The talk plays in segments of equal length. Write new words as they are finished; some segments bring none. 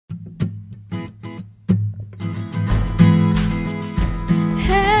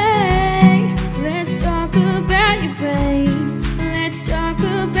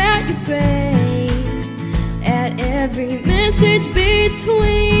brain at every message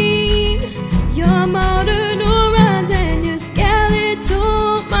between your motor neurons and your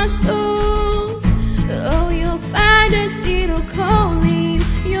skeletal muscles. Oh, you'll find acetylcholine,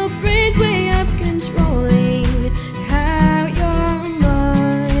 your brain's way of controlling how your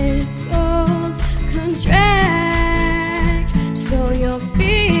muscles contract. So you're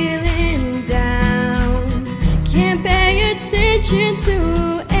feeling down, can't pay attention to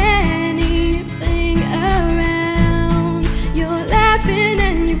anything around. You're laughing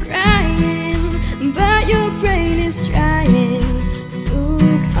and you're crying, but your brain is trying to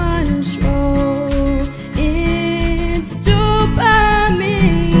control its dopamine.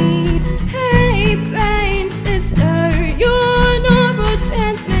 Hey brain sister, your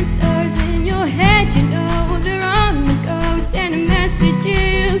neurotransmitters in your head, you know they're on the go, sending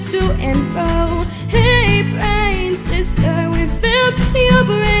messages to and fro. Hey brain sister, without your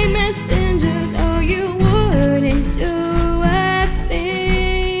brain messengers, oh, you wouldn't do a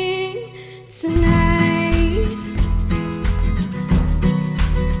thing tonight.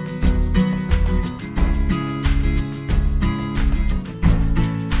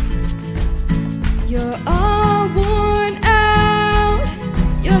 You're all worn out,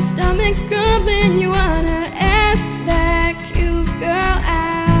 your stomach's grumbling, you wanna ask that cute girl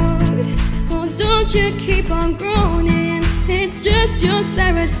out. Well, don't you keep on groaning, it's just your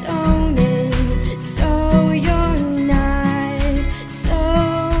serotonin. So you're not so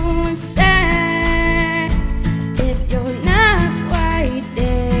sad if you're not quite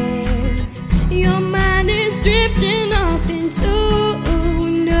there. Your mind is drifting off into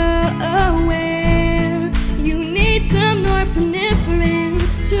nowhere. You need some norepinephrine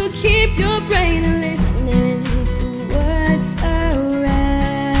to keep your brain listening to what's around.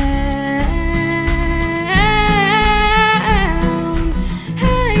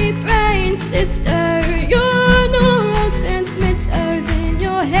 Hey brain sister, your neurotransmitters in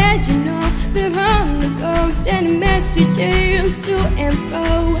your head, you know they're on the go, sending messages to and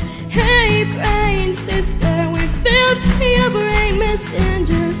fro. Hey brain sister, without your brain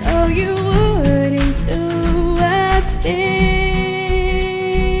messengers, oh, you wouldn't do a thing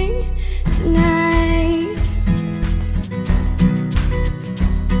tonight.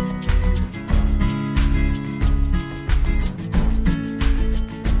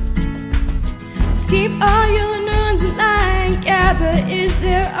 Just keep all your neurons aligned, GABA is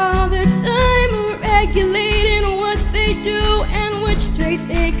there all the time, regulating what they do and which traits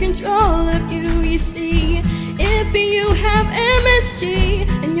they control of you. You see, if you have MSG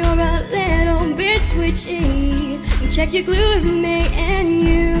and you're a little bit twitchy, check your glutamate and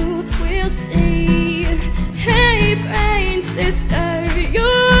you will see. Hey brain sister,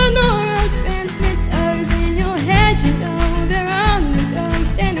 your neurotransmitters in your head, you know they're on the go,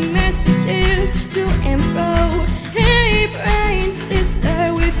 sending messages to and fro. Hey brain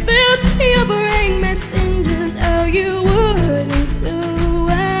sister, without your brain messengers, oh, you wouldn't do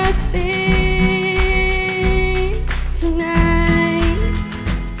a thing tonight.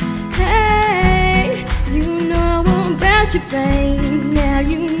 Hey, you know about your brain.